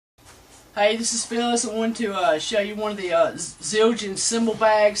Hey, this is Phyllis. I wanted to show you one of the Zildjian Cymbal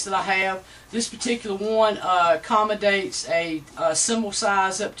bags that I have. This particular one accommodates a cymbal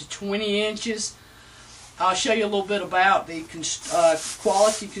size up to 20 inches. I'll show you a little bit about the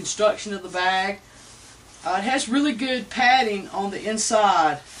quality construction of the bag. It has really good padding on the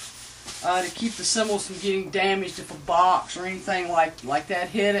inside to keep the cymbals from getting damaged if a box or anything like that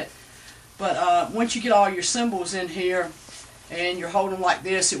hit it. But once you get all your cymbals in here, and you're holding them like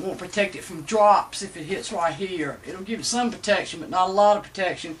this, it won't protect it from drops if it hits right here. It'll give it some protection, but not a lot of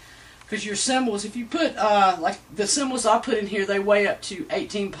protection, because your cymbals, if you put, like the cymbals I put in here, they weigh up to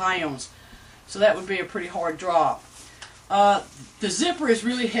 18 pounds. So that would be a pretty hard drop. The zipper is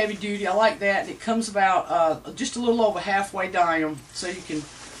really heavy duty. I like that. It comes about just a little over halfway down, so you can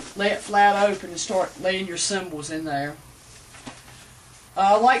lay it flat open and start laying your cymbals in there.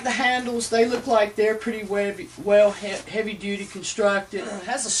 I like the handles. They look like they're pretty heavy duty constructed. It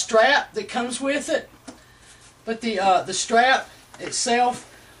has a strap that comes with it, but the strap itself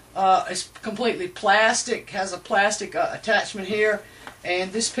is completely plastic. Has a plastic attachment here,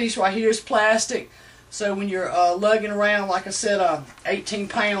 and this piece right here is plastic. So when you're lugging around, like I said, 18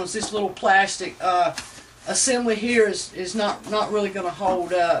 pounds, this little plastic assembly here is not really going to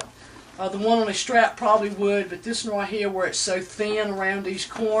hold up. The one on the strap probably would, but this one right here, where it's so thin around these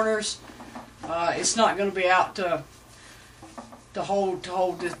corners, it's not going to be out to hold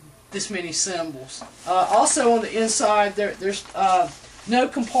this many cymbals. Also on the inside, there's no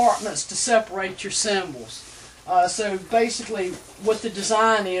compartments to separate your cymbals. So basically, what the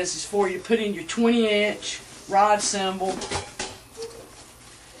design is for you to put in your 20-inch rod cymbal,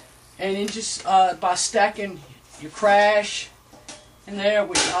 and then just by stacking your crash in there,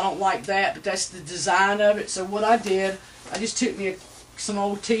 which I don't like that, but that's the design of it. So what I did, I just took me some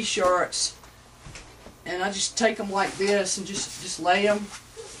old t-shirts, and I just take them like this and just lay them,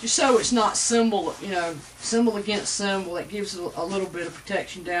 just so it's not cymbal, cymbal against cymbal. That gives it a little bit of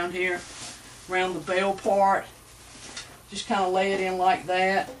protection down here around the bell part. Just kind of lay it in like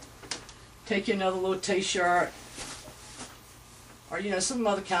that. Take you another little t-shirt, or some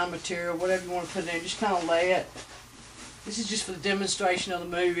other kind of material, whatever you want to put in. Just kind of lay it. This is just for the demonstration of the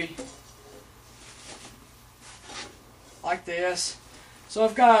movie. Like this. So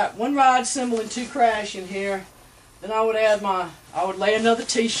I've got one ride cymbal and two crash in here. Then I would lay another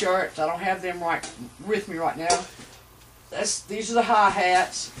t-shirt. I don't have them with me right now. These are the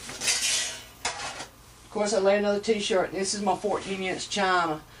hi-hats. Of course, I lay another t-shirt. This is my 14-inch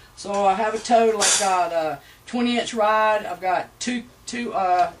china. So I have a total. I've got a 20-inch ride. I've got two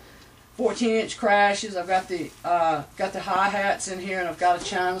 14-inch crashes. I've got the hi-hats in here, and I've got a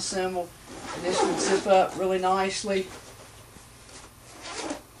china cymbal, and this would zip up really nicely.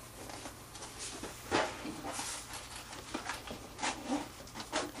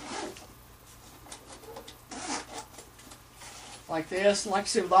 Like this. And like I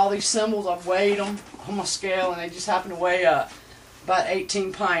said, with all these cymbals, I've weighed them on my scale, and they just happen to weigh about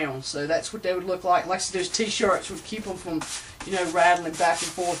 18 pounds. So that's what they would look like. Like I said, those t-shirts would keep them from rattling back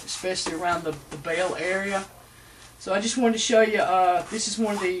and forth, especially around the bell area. So I just wanted to show you, this is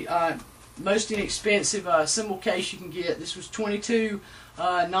one of the most inexpensive cymbal case you can get. This was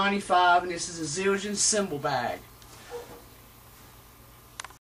 $22.95, and this is a Zildjian Cymbal bag.